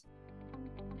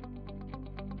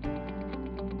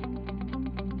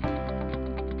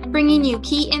bringing you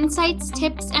key insights,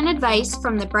 tips, and advice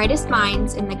from the brightest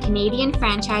minds in the Canadian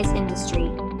franchise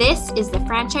industry. This is the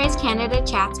Franchise Canada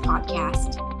Chats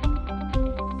podcast.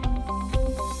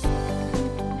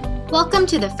 Welcome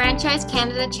to the Franchise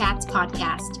Canada Chats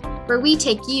podcast, where we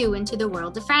take you into the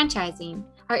world of franchising.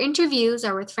 Our interviews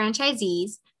are with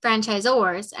franchisees,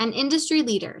 franchisors, and industry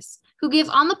leaders who give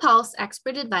on-the-pulse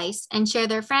expert advice and share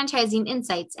their franchising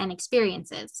insights and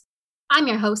experiences. I'm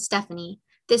your host, Stephanie.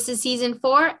 This is Season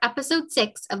 4, Episode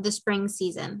 6 of the spring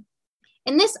season.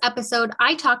 In this episode,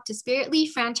 I talked to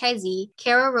Spiritleaf franchisee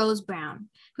Kara Rose Brown,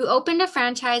 who opened a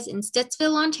franchise in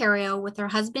Stittsville, Ontario with her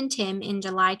husband Tim in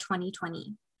July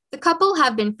 2020. The couple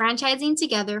have been franchising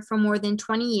together for more than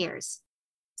 20 years.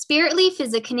 Spiritleaf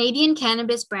is a Canadian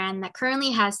cannabis brand that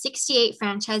currently has 68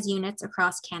 franchise units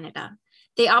across Canada.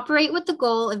 They operate with the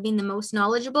goal of being the most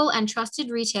knowledgeable and trusted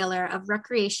retailer of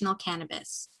recreational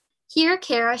cannabis. Here,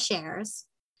 Kara shares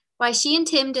why she and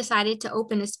Tim decided to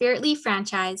open a Spiritleaf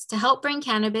franchise to help bring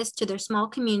cannabis to their small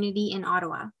community in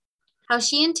Ottawa, how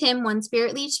she and Tim won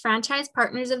Spiritleaf's Franchise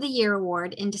Partners of the Year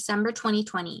award in December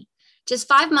 2020, just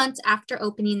 5 months after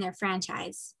opening their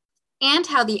franchise, and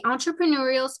how the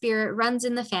entrepreneurial spirit runs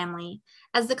in the family,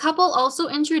 as the couple also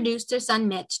introduced their son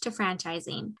Mitch to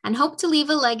franchising and hope to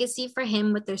leave a legacy for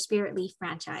him with their Spiritleaf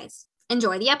franchise.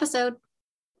 Enjoy the episode.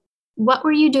 What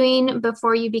were you doing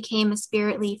before you became a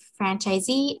Spiritleaf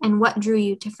franchisee, and what drew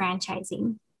you to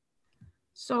franchising?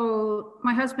 So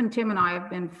my husband Tim and I have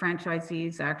been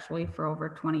franchisees actually for over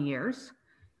 20 years.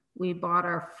 We bought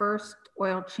our first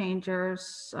Oil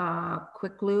Changers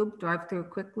Quick Lube, drive-through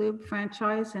Quick Lube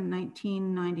franchise in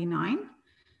 1999,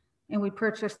 and we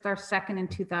purchased our second in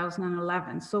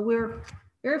 2011. So we're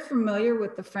very familiar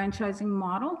with the franchising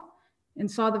model and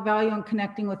saw the value in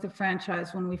connecting with the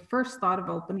franchise when we first thought of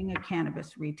opening a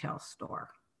cannabis retail store.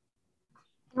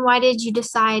 Why did you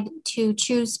decide to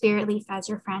choose Spiritleaf as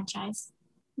your franchise?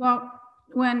 Well,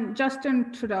 when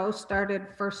Justin Trudeau started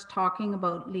first talking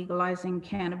about legalizing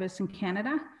cannabis in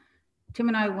Canada, Tim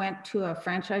and I went to a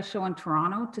franchise show in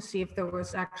Toronto to see if there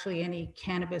was actually any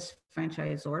cannabis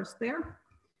franchisors there.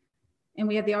 And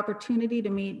we had the opportunity to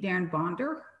meet Darren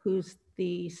Bonder, who's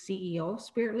the CEO of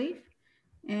Spiritleaf.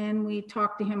 And we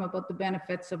talked to him about the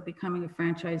benefits of becoming a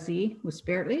franchisee with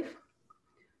Spiritleaf.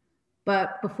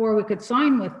 But before we could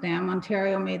sign with them,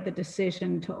 Ontario made the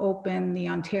decision to open the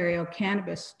Ontario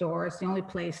Cannabis Store as the only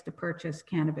place to purchase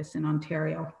cannabis in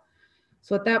Ontario.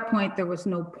 So at that point, there was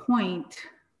no point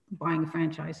buying a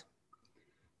franchise.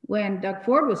 When Doug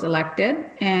Ford was elected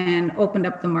and opened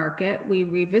up the market, we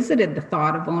revisited the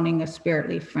thought of owning a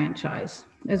Spiritleaf franchise,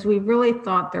 as we really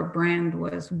thought their brand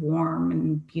was warm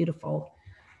and beautiful.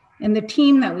 And the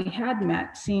team that we had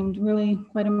met seemed really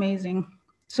quite amazing.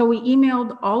 So we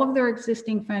emailed all of their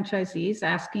existing franchisees,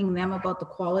 asking them about the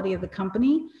quality of the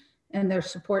company and their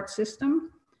support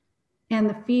system. And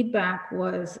the feedback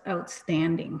was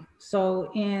outstanding.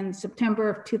 So in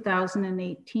September of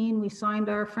 2018, we signed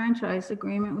our franchise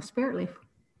agreement with Spiritleaf.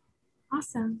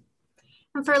 Awesome.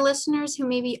 And for listeners who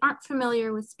maybe aren't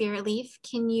familiar with Spiritleaf,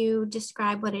 can you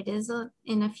describe what it is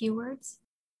in a few words?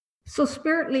 So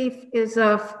Spiritleaf is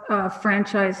a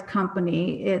franchise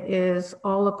company. It is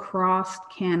all across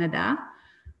Canada.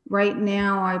 Right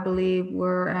now, I believe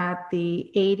we're at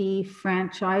the 80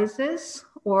 franchises,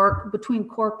 or between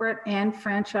corporate and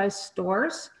franchise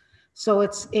stores. So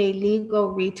it's a legal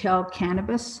retail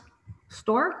cannabis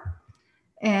store.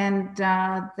 And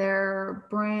their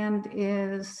brand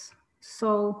is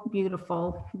so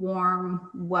beautiful,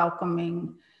 warm,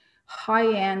 welcoming,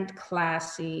 high-end,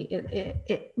 classy.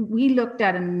 We looked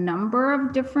at a number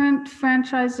of different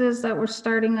franchises that were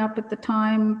starting up at the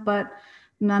time, but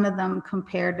none of them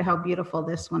compared to how beautiful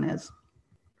this one is.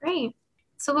 Great.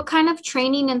 So what kind of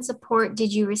training and support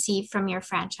did you receive from your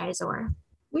franchisor?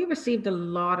 We received a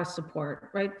lot of support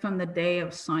right from the day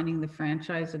of signing the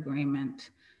franchise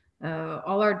agreement.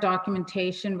 All our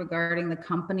documentation regarding the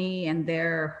company and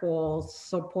their whole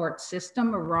support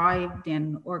system arrived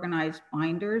in organized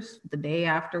binders the day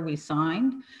after we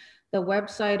signed. The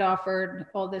website offered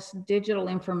all this digital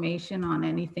information on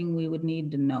anything we would need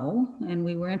to know. And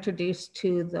we were introduced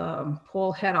to the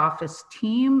whole head office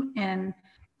team, and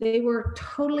they were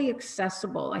totally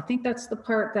accessible. I think that's the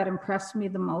part that impressed me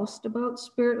the most about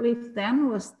Spiritleaf then,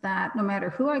 was that no matter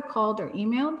who I called or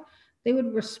emailed, they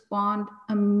would respond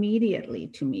immediately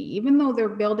to me. Even though they're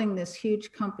building this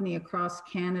huge company across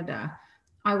Canada,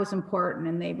 I was important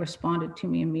and they responded to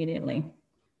me immediately.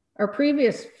 Our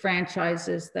previous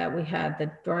franchises that we had,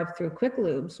 the drive-through Quick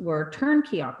Lubes, were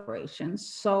turnkey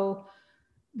operations. So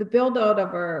the build out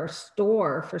of our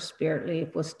store for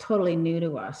Spiritleaf was totally new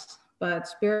to us. but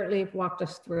Spirit Leaf walked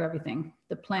us through everything.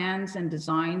 The plans and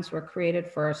designs were created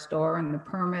for our store, and the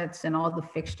permits and all the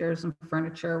fixtures and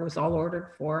furniture was all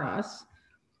ordered for us.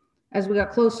 As we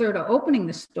got closer to opening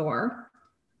the store,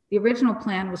 the original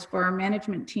plan was for our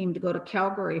management team to go to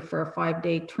Calgary for a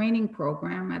 5-day training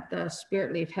program at the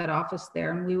Spirit Leaf head office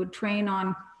there. And we would train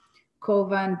on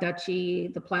COVA and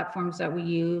Dutchie, the platforms that we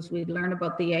use. We'd learn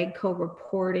about the AGCO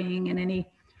reporting and any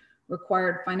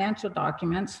required financial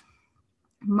documents,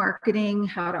 marketing,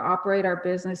 how to operate our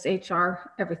business,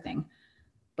 HR, everything.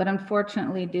 But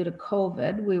unfortunately, due to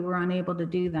COVID, we were unable to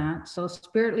do that. So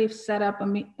Spirit Leaf set up a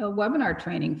webinar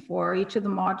training for each of the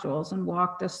modules and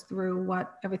walked us through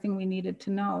everything we needed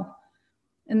to know.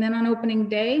 And then on opening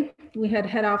day, we had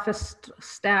head office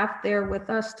staff there with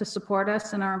us to support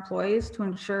us and our employees to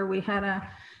ensure we had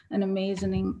an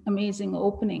amazing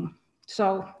opening.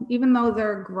 So even though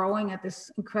they're growing at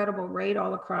this incredible rate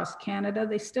all across Canada,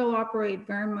 they still operate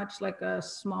very much like a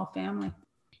small family.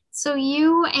 So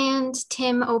you and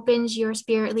Tim opened your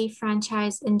Spirit Leaf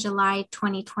franchise in July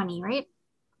 2020, right?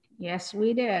 Yes,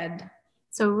 we did.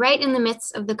 So right in the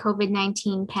midst of the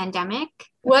COVID-19 pandemic,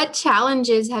 what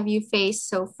challenges have you faced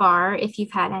so far, if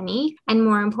you've had any? And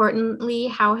more importantly,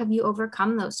 how have you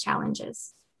overcome those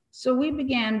challenges? So we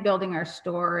began building our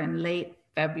store in late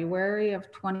February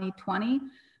of 2020,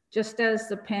 just as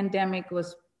the pandemic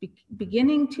was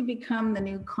beginning to become the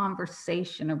new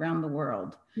conversation around the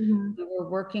world. Mm-hmm. We were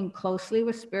working closely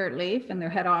with Spirit Leaf and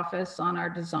their head office on our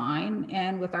design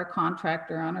and with our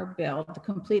contractor on our build to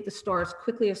complete the store as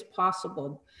quickly as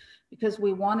possible, because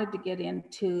we wanted to get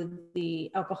into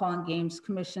the Alcohol and Games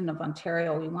Commission of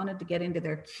Ontario. We wanted to get into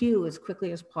their queue as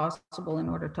quickly as possible in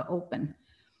order to open.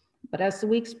 But as the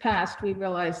weeks passed, we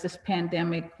realized this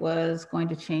pandemic was going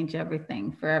to change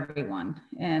everything for everyone.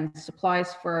 And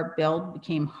supplies for our build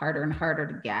became harder and harder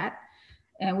to get.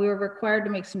 And we were required to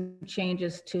make some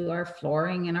changes to our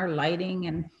flooring and our lighting,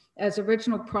 and as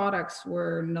original products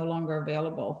were no longer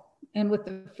available. And with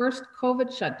the first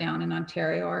COVID shutdown in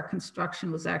Ontario, our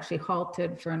construction was actually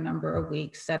halted for a number of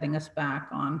weeks, setting us back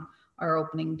on our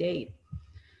opening date.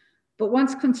 But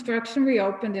once construction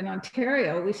reopened in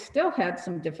Ontario, we still had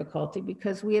some difficulty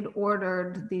because we had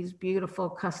ordered these beautiful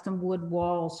custom wood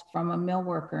walls from a mill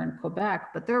worker in Quebec,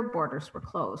 but their borders were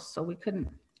closed, so we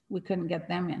couldn't get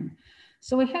them in.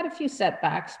 So we had a few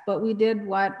setbacks, but we did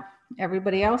what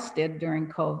everybody else did during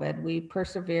COVID. We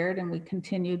persevered and we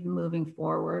continued moving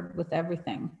forward with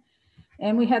everything.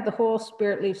 And we had the whole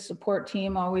Spirit Leaf support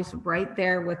team always right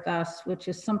there with us, which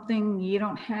is something you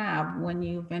don't have when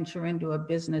you venture into a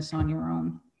business on your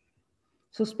own.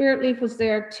 So Spirit Leaf was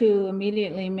there to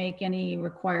immediately make any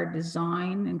required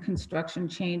design and construction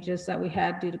changes that we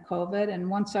had due to COVID. And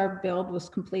once our build was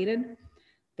completed,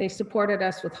 they supported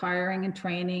us with hiring and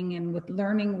training and with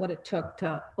learning what it took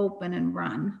to open and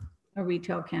run a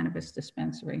retail cannabis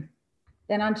dispensary.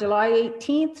 Then on July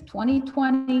 18th,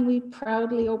 2020, we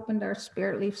proudly opened our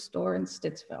Spirit Leaf store in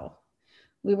Stittsville.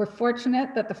 We were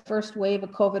fortunate that the first wave of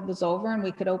COVID was over and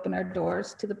we could open our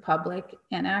doors to the public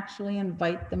and actually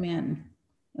invite them in.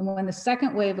 And when the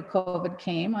second wave of COVID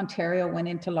came, Ontario went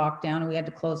into lockdown and we had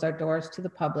to close our doors to the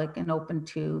public and open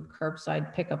to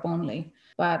curbside pickup only.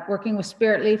 But working with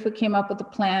Spirit Leaf, we came up with a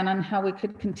plan on how we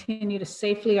could continue to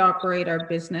safely operate our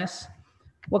business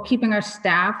while keeping our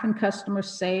staff and customers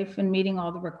safe and meeting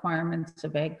all the requirements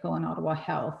of AGCO and Ottawa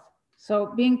Health.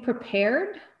 So being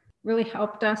prepared really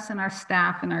helped us and our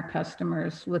staff and our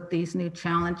customers with these new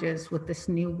challenges, with this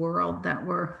new world that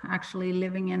we're actually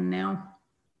living in now.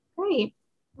 Great.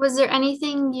 Was there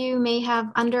anything you may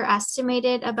have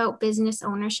underestimated about business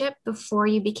ownership before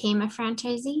you became a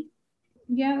franchisee?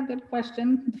 Yeah, good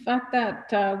question. The fact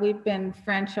that we've been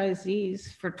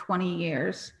franchisees for 20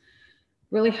 years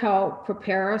really helped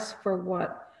prepare us for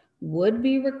what would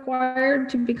be required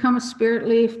to become a Spirit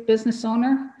Leaf business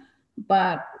owner,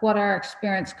 but what our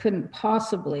experience couldn't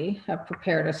possibly have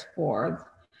prepared us for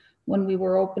when we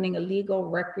were opening a legal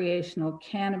recreational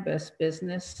cannabis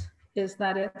business is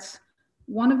that it's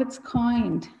one of its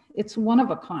kind. It's one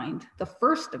of a kind, the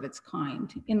first of its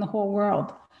kind in the whole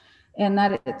world. And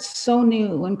that it's so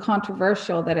new and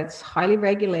controversial that it's highly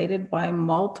regulated by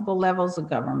multiple levels of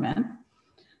government.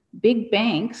 Big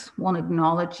banks won't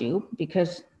acknowledge you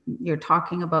because you're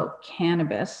talking about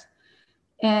cannabis,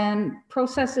 and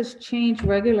processes change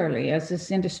regularly as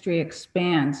this industry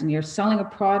expands, and you're selling a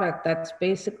product that's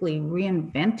basically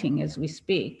reinventing as we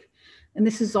speak. And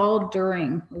this is all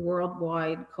during a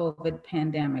worldwide COVID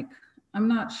pandemic. I'm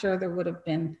not sure there would have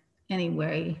been any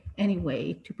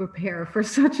way to prepare for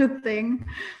such a thing,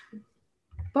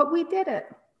 but we did it.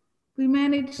 We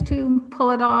managed to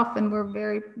pull it off, and we're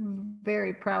very,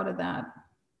 very proud of that.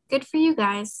 Good for you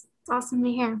guys. It's awesome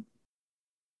to hear.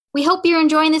 We hope you're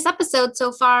enjoying this episode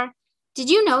so far. Did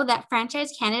you know that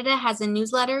Franchise Canada has a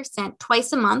newsletter sent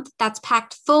twice a month that's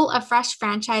packed full of fresh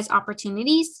franchise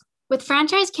opportunities? With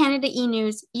Franchise Canada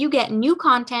e-News, you get new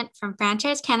content from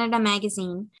Franchise Canada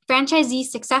magazine, franchisee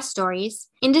success stories,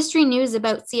 industry news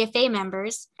about CFA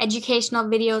members, educational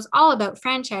videos all about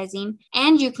franchising,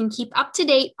 and you can keep up to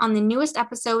date on the newest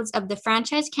episodes of the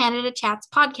Franchise Canada Chats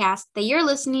podcast that you're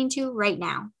listening to right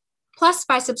now. Plus,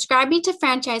 by subscribing to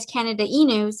Franchise Canada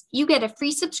e-News, you get a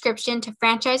free subscription to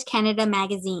Franchise Canada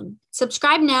magazine.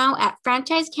 Subscribe now at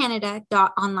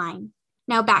franchisecanada.online.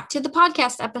 Now back to the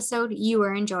podcast episode you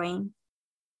are enjoying.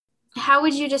 How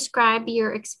would you describe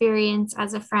your experience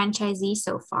as a franchisee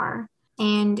so far?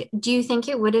 And do you think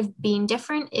it would have been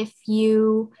different if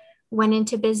you went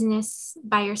into business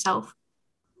by yourself?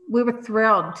 We were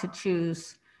thrilled to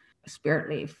choose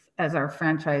Spiritleaf as our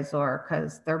franchisor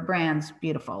because their brand's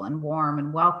beautiful and warm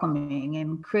and welcoming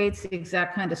and creates the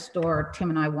exact kind of store Tim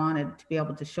and I wanted to be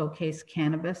able to showcase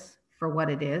cannabis for what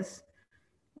it is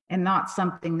and not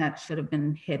something that should have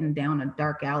been hidden down a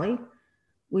dark alley.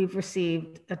 We've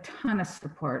received a ton of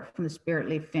support from the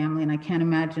Spiritleaf family, and I can't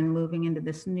imagine moving into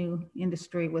this new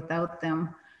industry without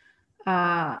them.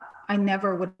 I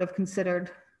never would have considered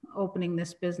opening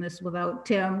this business without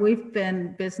Tim. We've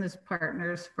been business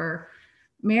partners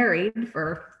married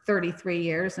for 33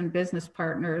 years and business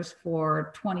partners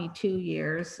for 22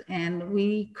 years. And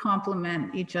we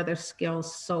complement each other's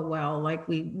skills so well. Like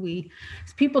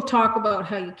people talk about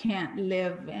how you can't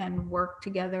live and work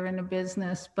together in a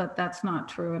business, but that's not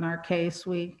true in our case.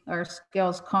 Our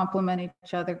skills complement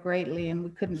each other greatly, and we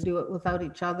couldn't do it without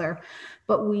each other.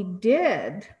 But we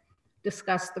did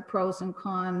discuss the pros and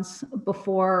cons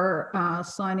before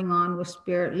signing on with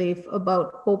Spiritleaf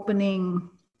about opening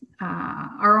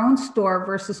our own store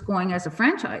versus going as a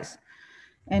franchise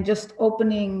and just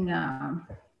opening a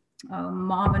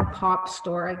mom and pop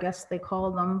store, I guess they call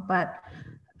them. But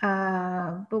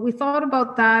we thought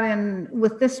about that, and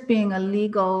with this being a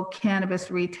legal cannabis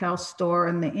retail store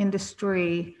and the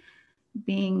industry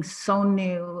being so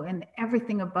new and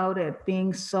everything about it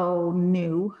being so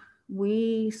new,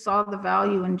 we saw the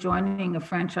value in joining a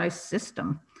franchise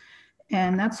system.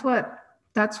 And that's what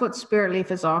Spiritleaf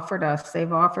has offered us.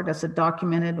 They've offered us a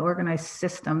documented, organized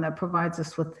system that provides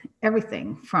us with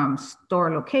everything from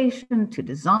store location to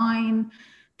design,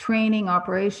 training,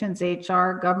 operations,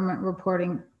 HR, government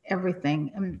reporting,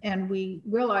 everything. And we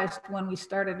realized when we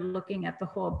started looking at the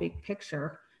whole big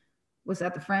picture was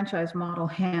that the franchise model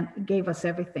gave us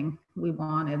everything we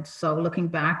wanted. So looking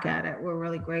back at it, we're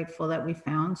really grateful that we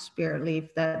found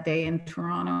Spiritleaf that day in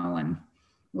Toronto and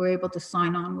were able to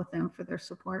sign on with them for their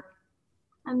support.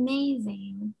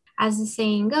 Amazing. As the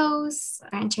saying goes,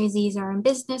 franchisees are in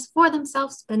business for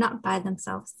themselves, but not by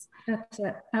themselves. That's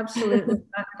it. Absolutely.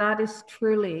 that is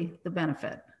truly the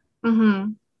benefit.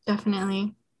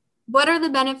 Definitely. What are the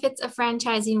benefits of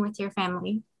franchising with your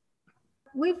family?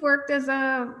 We've worked as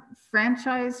a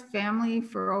franchise family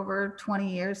for over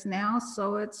 20 years now,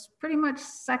 so it's pretty much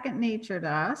second nature to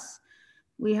us.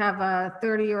 We have a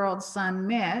 30-year-old son,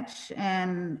 Mitch,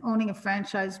 and owning a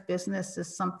franchise business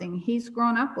is something he's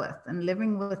grown up with, and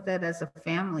living with it as a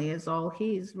family is all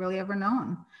he's really ever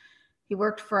known. He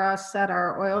worked for us at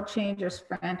our Oil Changers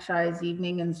franchise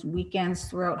evenings and weekends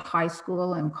throughout high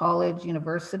school and college,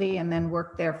 university, and then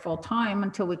worked there full time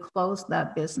until we closed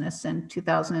that business in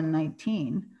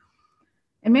 2019.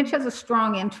 And Mitch has a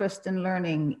strong interest in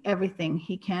learning everything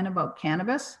he can about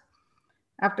cannabis.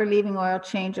 After leaving Oil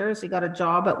Changers, he got a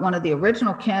job at one of the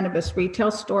original cannabis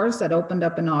retail stores that opened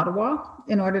up in Ottawa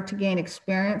in order to gain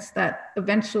experience that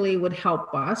eventually would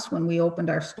help us when we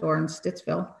opened our store in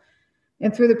Stittsville.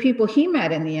 And through the people he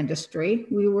met in the industry,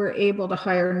 we were able to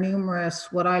hire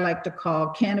numerous, what I like to call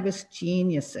cannabis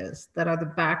geniuses that are the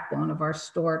backbone of our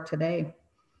store today.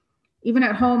 Even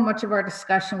at home, much of our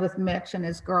discussion with Mitch and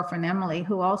his girlfriend, Emily,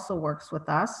 who also works with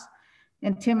us,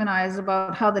 and Tim and I is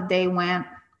about how the day went,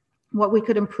 what we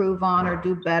could improve on or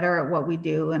do better at what we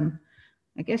do. And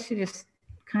I guess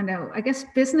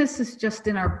business is just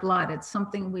in our blood. It's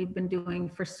something we've been doing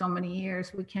for so many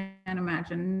years. We can't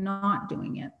imagine not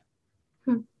doing it.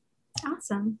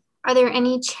 Awesome. Are there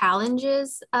any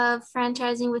challenges of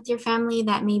franchising with your family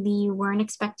that maybe you weren't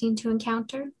expecting to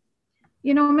encounter?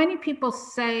 You know, many people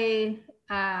say,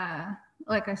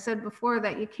 like I said before,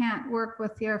 that you can't work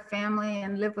with your family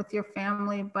and live with your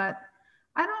family, but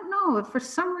I don't know. For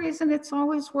some reason, it's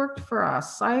always worked for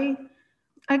us. I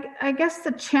guess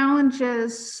the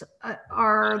challenges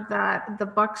are that the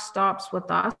buck stops with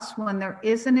us when there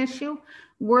is an issue.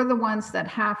 We're the ones that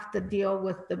have to deal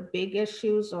with the big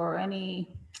issues or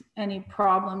any any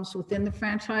problems within the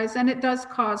franchise. And it does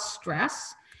cause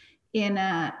stress in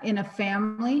a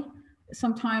family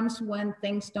sometimes when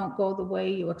things don't go the way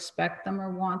you expect them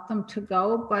or want them to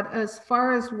go. But as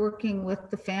far as working with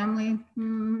the family,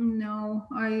 no,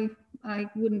 I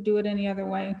wouldn't do it any other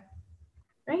way.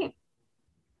 Great.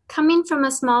 Coming from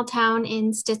a small town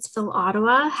in Stittsville,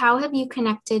 Ottawa, how have you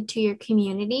connected to your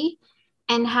community?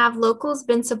 And have locals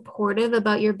been supportive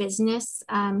about your business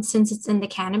since it's in the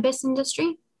cannabis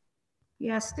industry?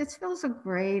 Yes, Stittsville is a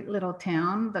great little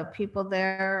town. The people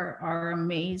there are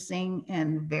amazing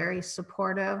and very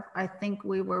supportive. I think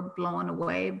we were blown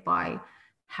away by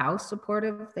how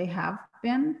supportive they have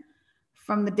been.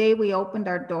 From the day we opened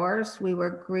our doors, we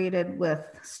were greeted with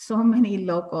so many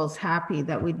locals happy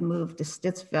that we'd moved to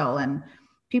Stittsville, and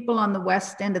people on the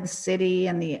west end of the city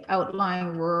and the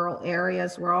outlying rural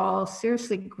areas were all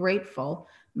seriously grateful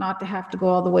not to have to go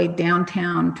all the way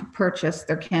downtown to purchase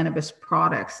their cannabis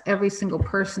products. Every single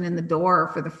person in the door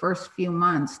for the first few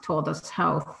months told us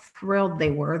how thrilled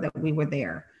they were that we were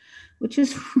there, which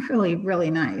is really, really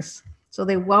nice. So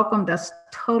they welcomed us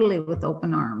totally with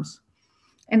open arms.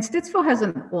 And Stittsville has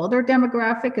an older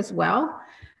demographic as well.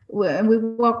 And we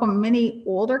welcome many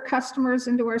older customers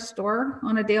into our store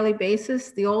on a daily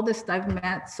basis. The oldest I've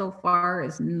met so far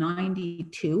is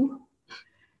 92.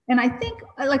 And I think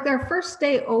like our first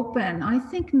day open, I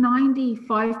think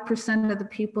 95% of the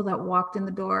people that walked in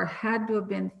the door had to have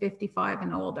been 55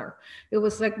 and older. It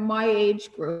was like my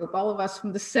age group, all of us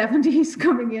from the 70s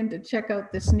coming in to check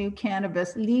out this new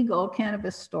legal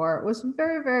cannabis store. It was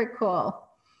very, very cool.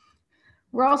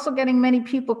 We're also getting many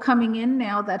people coming in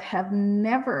now that have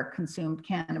never consumed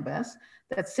cannabis,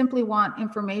 that simply want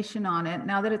information on it.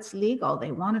 Now that it's legal,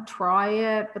 they want to try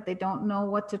it, but they don't know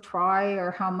what to try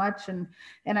or how much. And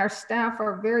our staff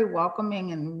are very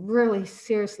welcoming and really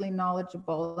seriously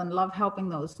knowledgeable and love helping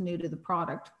those new to the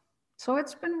product. So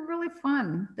it's been really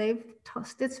fun.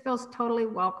 Stittsville's totally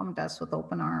welcomed us with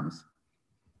open arms.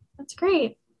 That's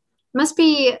great. Must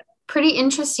be pretty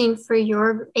interesting for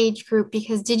your age group,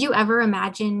 because did you ever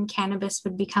imagine cannabis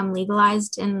would become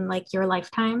legalized in like your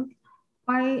lifetime?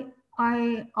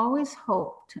 I always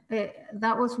hoped.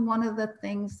 That was one of the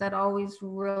things that always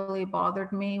really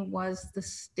bothered me, was the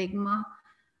stigma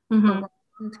around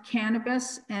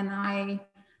cannabis. And I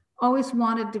always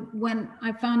wanted to, when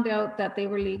I found out that they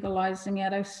were legalizing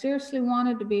it, I seriously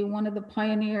wanted to be one of the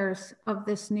pioneers of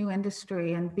this new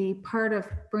industry and be part of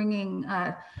bringing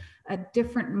a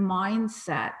different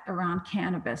mindset around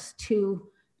cannabis to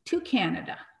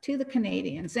Canada, to the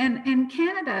Canadians. And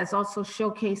Canada is also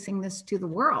showcasing this to the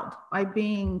world by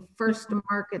being first to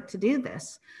market to do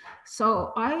this.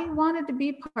 So I wanted to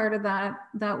be part of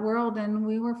that world, and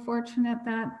we were fortunate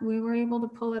that we were able to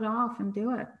pull it off and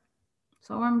do it.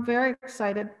 So I'm very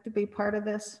excited to be part of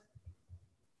this.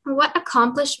 What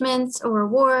accomplishments or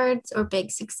awards or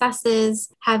big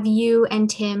successes have you and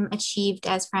Tim achieved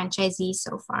as franchisees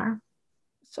so far?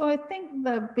 So I think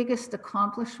the biggest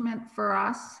accomplishment for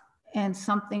us, and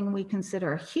something we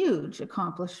consider a huge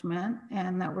accomplishment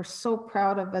and that we're so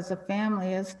proud of as a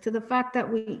family, is to the fact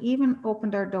that we even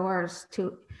opened our doors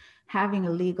to having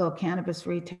a legal cannabis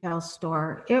retail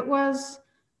store. It was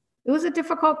a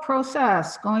difficult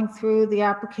process going through the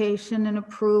application and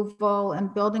approval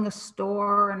and building a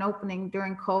store and opening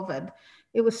during COVID.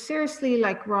 It was seriously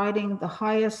like riding the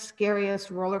highest, scariest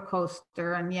roller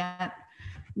coaster, and yet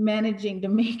managing to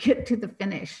make it to the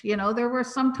finish. You know, there were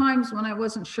some times when I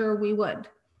wasn't sure we would.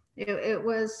 It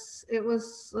was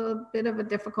a bit of a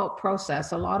difficult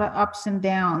process, a lot of ups and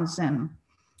downs, and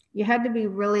you had to be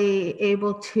really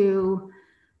able to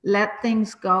let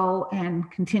things go and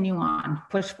continue on,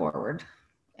 push forward.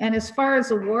 And as far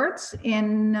as awards,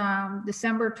 in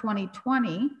December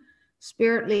 2020,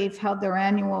 Spiritleaf held their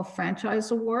annual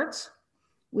franchise awards.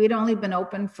 We'd only been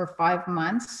open for 5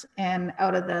 months, and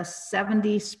out of the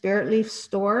 70 Spiritleaf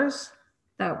stores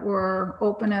that were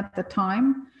open at the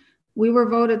time, we were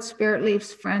voted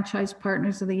Spiritleaf's Franchise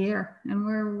Partners of the Year, and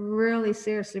we're really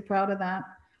seriously proud of that.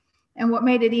 And what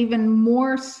made it even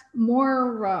more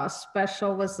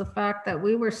special was the fact that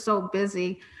we were so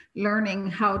busy learning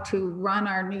how to run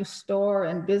our new store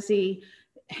and busy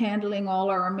handling all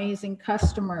our amazing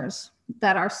customers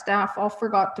that our staff all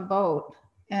forgot to vote.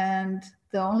 And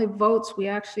the only votes we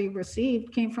actually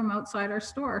received came from outside our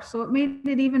store. So it made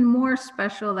it even more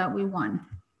special that we won.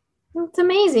 That's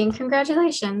amazing.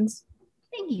 Congratulations.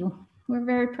 Thank you. We're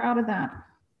very proud of that.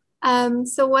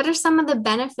 So what are some of the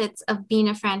benefits of being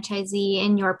a franchisee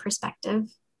in your perspective?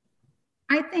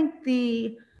 I think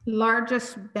the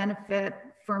largest benefit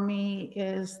for me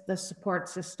is the support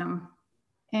system.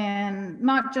 And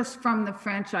not just from the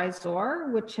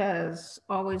franchisor, which has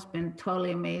always been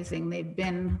totally amazing. They've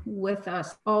been with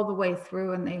us all the way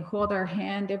through, and they hold our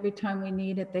hand every time we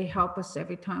need it. They help us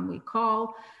every time we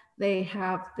call. They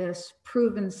have this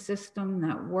proven system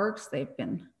that works. They've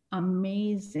been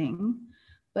amazing,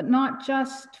 but not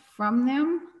just from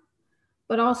them,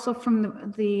 but also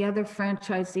from the other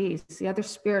franchisees, the other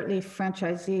Spirit Leaf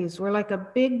franchisees. We're like a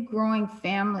big growing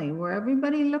family where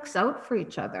everybody looks out for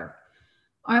each other.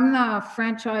 I'm the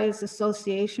Franchise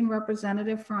Association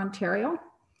representative for Ontario,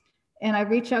 and I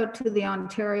reach out to the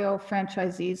Ontario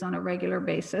franchisees on a regular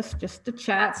basis just to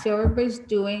chat, see how everybody's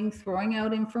doing, throwing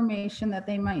out information that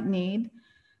they might need.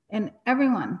 And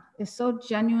everyone is so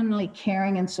genuinely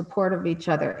caring and supportive of each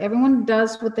other. Everyone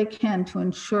does what they can to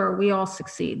ensure we all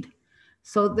succeed.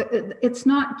 So it's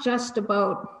not just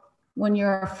about when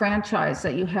you're a franchise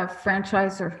that you have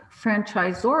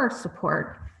franchisor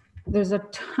support. There's a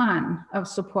ton of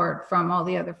support from all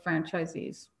the other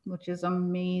franchisees, which is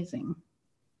amazing.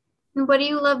 And what do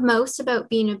you love most about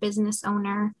being a business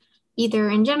owner, either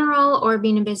in general or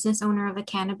being a business owner of a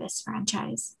cannabis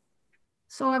franchise?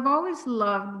 So I've always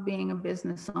loved being a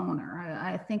business owner.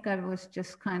 I think I was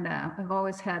just I've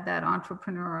always had that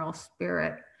entrepreneurial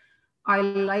spirit. I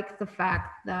like the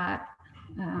fact that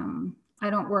I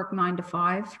don't work 9 to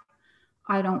 5.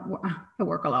 I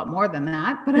work a lot more than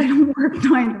that, but I don't work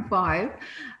 9 to 5.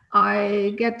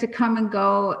 I get to come and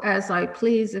go as I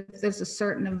please. If there's a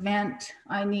certain event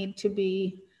I need to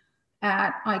be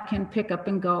at, I can pick up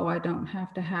and go. I don't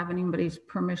have to have anybody's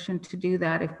permission to do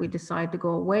that. If we decide to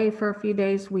go away for a few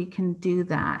days, we can do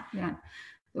that. Yeah.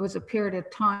 There was a period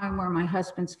of time where my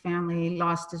husband's family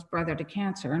lost his brother to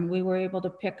cancer, and we were able to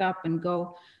pick up and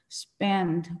go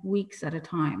spend weeks at a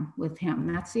time with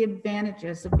him. That's the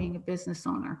advantages of being a business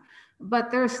owner.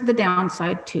 But there's the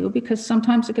downside too, because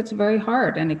sometimes it gets very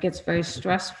hard and it gets very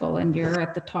stressful, and you're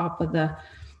at the top of the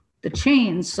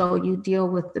chain, so you deal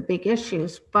with the big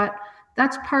issues. But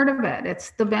that's part of it.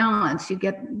 It's the balance. You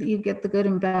get the good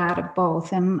and bad of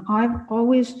both. And I've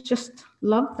always just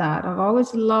loved that. I've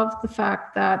always loved the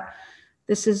fact that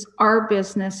this is our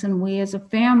business and we as a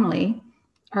family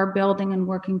are building and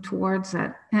working towards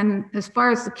it. And as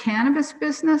far as the cannabis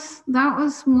business, that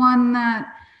was one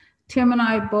that Tim and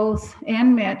I both,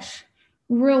 and Mitch,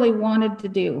 really wanted to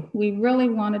do. We really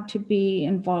wanted to be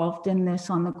involved in this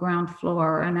on the ground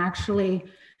floor and actually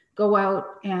go out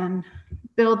and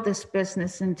build this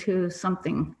business into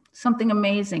something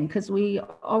amazing, because we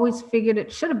always figured it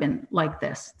should have been like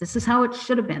this. This is how it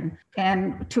should have been.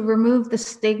 And to remove the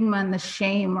stigma and the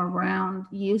shame around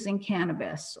using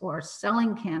cannabis or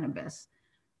selling cannabis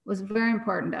was very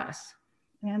important to us.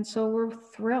 And so we're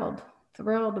thrilled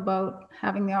about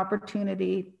having the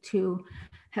opportunity to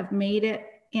have made it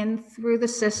in through the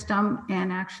system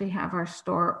and actually have our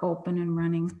store open and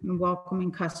running and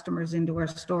welcoming customers into our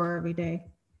store every day.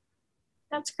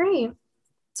 That's great.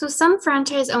 So some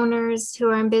franchise owners who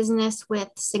are in business with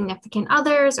significant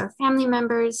others or family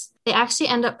members, they actually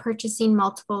end up purchasing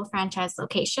multiple franchise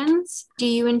locations. Do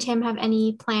you and Tim have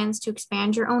any plans to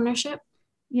expand your ownership?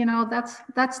 You know,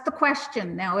 that's the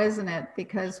question now, isn't it?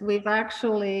 Because we've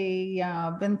actually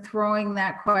been throwing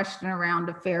that question around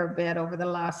a fair bit over the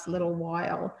last little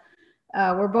while.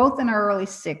 We're both in our early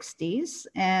 60s,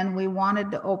 and we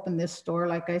wanted to open this store,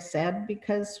 like I said,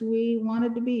 because we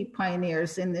wanted to be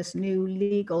pioneers in this new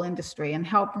legal industry and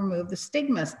help remove the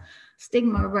stigma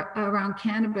around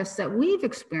cannabis that we've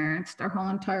experienced our whole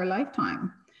entire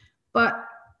lifetime. But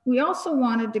we also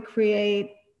wanted to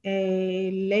create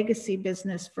a legacy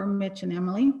business for Mitch and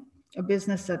Emily, a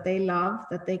business that they love,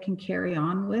 that they can carry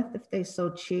on with if they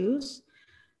so choose.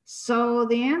 So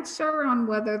the answer on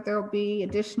whether there'll be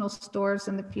additional stores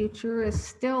in the future is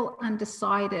still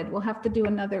undecided. We'll have to do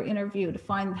another interview to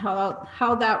find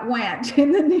how that went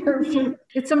in the near future.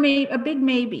 It's a big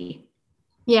maybe.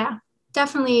 Yeah,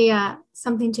 definitely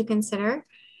something to consider.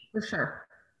 For sure.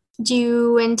 Do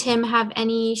you and Tim have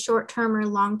any short-term or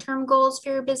long-term goals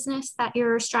for your business that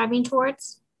you're striving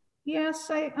towards? Yes,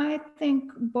 I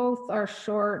think both are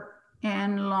short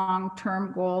and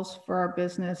long-term goals for our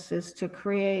business is to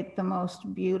create the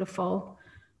most beautiful,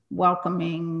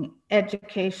 welcoming,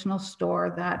 educational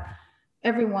store that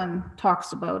everyone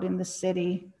talks about in the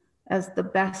city as the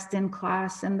best in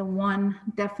class and the one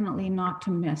definitely not to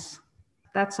miss.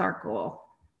 That's our goal.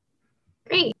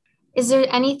 Great. Is there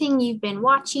anything you've been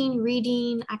watching,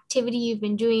 reading, activity you've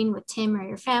been doing with Tim or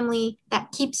your family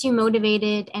that keeps you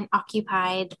motivated and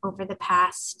occupied over the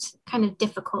past kind of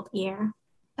difficult year?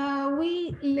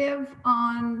 We live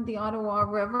on the Ottawa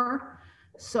River,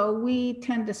 so we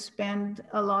tend to spend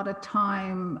a lot of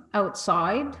time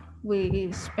outside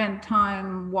We spend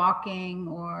time walking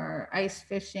or ice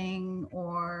fishing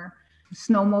or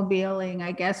snowmobiling,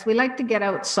 I guess. We like to get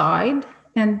outside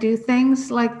and do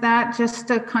things like that just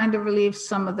to kind of relieve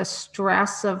some of the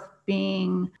stress of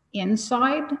being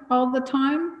inside all the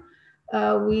time.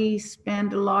 We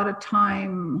spend a lot of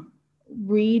time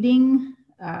reading.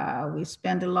 We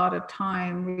spend a lot of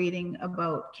time reading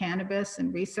about cannabis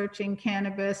and researching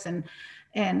cannabis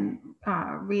and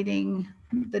reading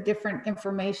the different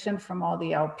information from all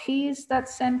the LPs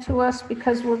that's sent to us,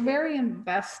 because we're very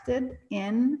invested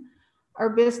in our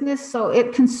business. So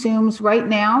it consumes, right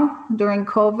now during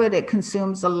COVID, it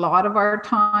consumes a lot of our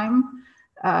time,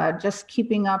 just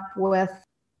keeping up with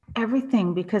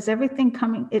everything, because everything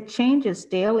it changes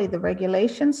daily. The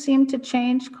regulations seem to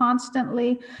change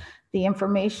constantly. The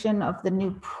information of the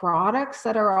new products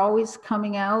that are always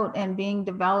coming out and being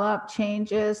developed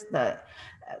changes.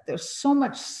 There's so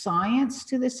much science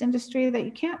to this industry that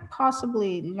you can't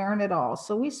possibly learn it all.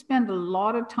 So we spend a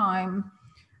lot of time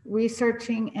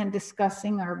researching and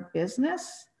discussing our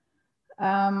business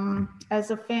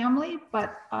as a family,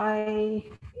 but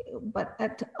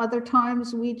at other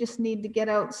times we just need to get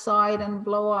outside and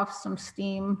blow off some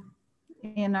steam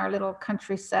in our little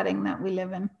country setting that we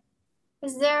live in.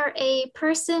 Is there a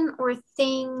person or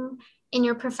thing in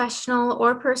your professional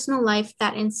or personal life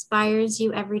that inspires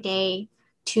you every day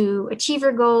to achieve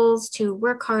your goals, to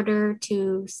work harder,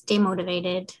 to stay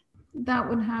motivated? That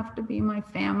would have to be my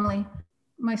family.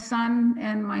 My son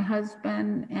and my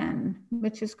husband and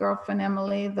Mitch's girlfriend,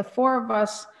 Emily. The four of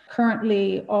us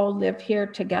currently all live here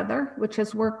together, which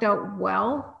has worked out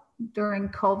well during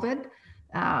COVID.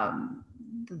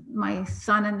 My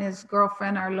son and his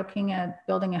girlfriend are looking at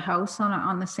building a house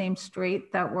on the same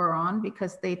street that we're on,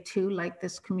 because they too like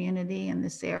this community and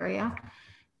this area.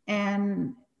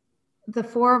 And the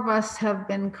four of us have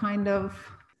been kind of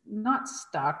not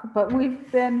stuck, but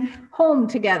we've been home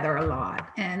together a lot.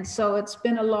 And so it's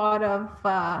been a lot of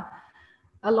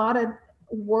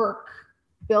work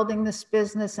building this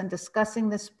business and discussing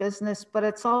this business, but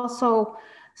it's also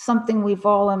something we've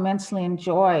all immensely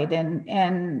enjoyed.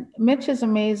 And Mitch is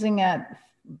amazing at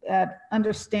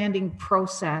understanding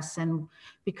process, and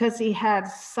because he had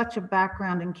such a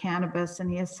background in cannabis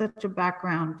and he has such a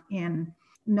background in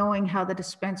knowing how the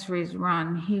dispensaries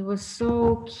run, he was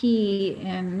so key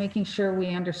in making sure we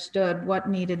understood what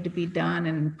needed to be done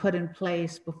and put in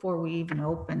place before we even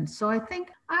opened. So I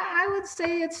think I would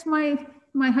say it's my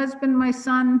husband, my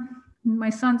son,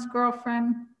 my son's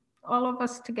girlfriend. All of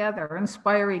us together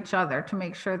inspire each other to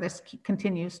make sure this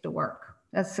continues to work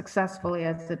as successfully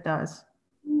as it does.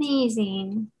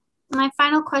 Amazing. My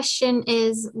final question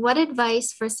is, what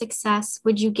advice for success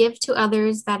would you give to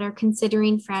others that are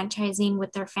considering franchising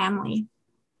with their family?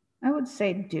 I would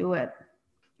say do it.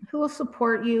 Who will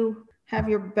support you, have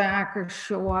your back, or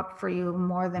show up for you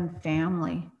more than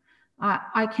family?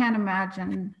 I can't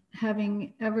imagine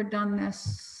having ever done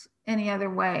this any other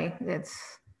way.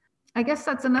 I guess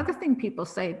that's another thing people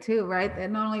say too, right?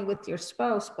 That not only with your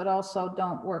spouse, but also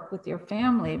don't work with your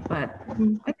family. But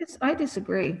I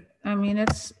disagree. I mean,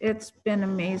 it's been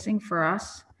amazing for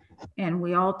us, and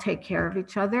we all take care of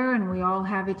each other and we all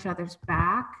have each other's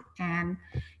back. And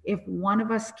if one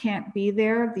of us can't be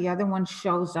there, the other one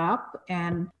shows up.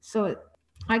 And so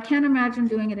I can't imagine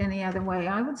doing it any other way.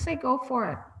 I would say go for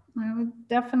it. I would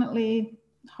definitely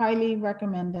highly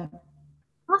recommend it.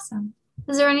 Awesome.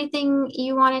 Is there anything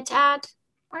you wanted to add?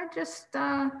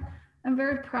 I'm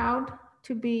very proud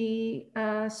to be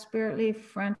a Spirit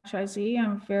Leaf franchisee.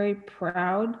 I'm very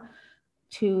proud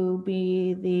to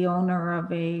be the owner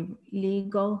of a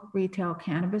legal retail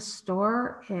cannabis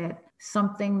store. It's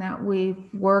something that we've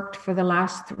worked for the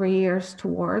last 3 years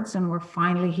towards, and we're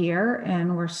finally here,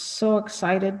 and we're so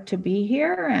excited to be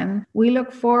here. And we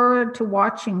look forward to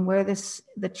watching where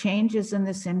the changes in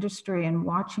this industry, and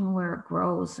watching where it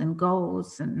grows and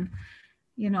goes, and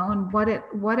and what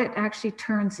it actually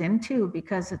turns into,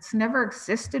 because it's never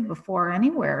existed before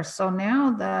anywhere. So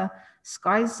now the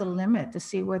sky's the limit to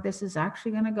see where this is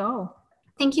actually going to go.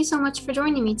 Thank you so much for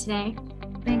joining me today.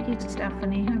 Thank you,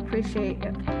 Stephanie. I appreciate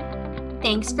it.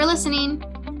 Thanks for listening.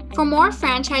 For more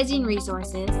franchising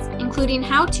resources, including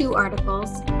how-to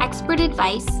articles, expert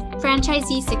advice,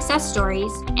 franchisee success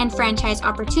stories, and franchise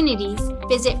opportunities,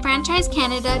 visit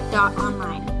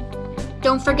franchisecanada.online.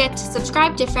 Don't forget to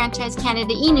subscribe to Franchise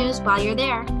Canada e-news while you're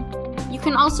there. You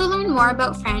can also learn more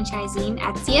about franchising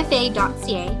at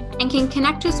cfa.ca and can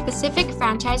connect with specific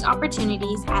franchise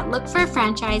opportunities at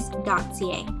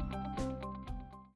lookforfranchise.ca.